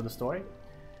she is for the story.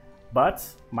 But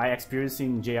my experience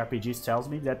in JRPGs tells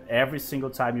me that every single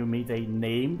time you meet a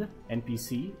named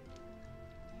NPC,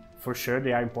 for sure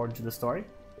they are important to the story.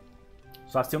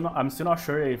 So I'm still not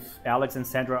sure if Alex and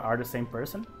Sandra are the same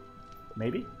person.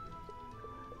 Maybe.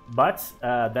 But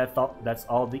that's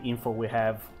all the info we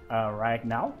have right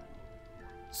now.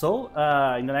 So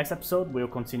in the next episode, we'll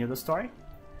continue the story.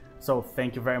 So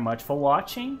thank you very much for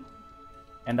watching.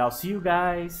 And I'll see you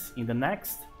guys in the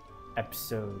next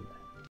episode.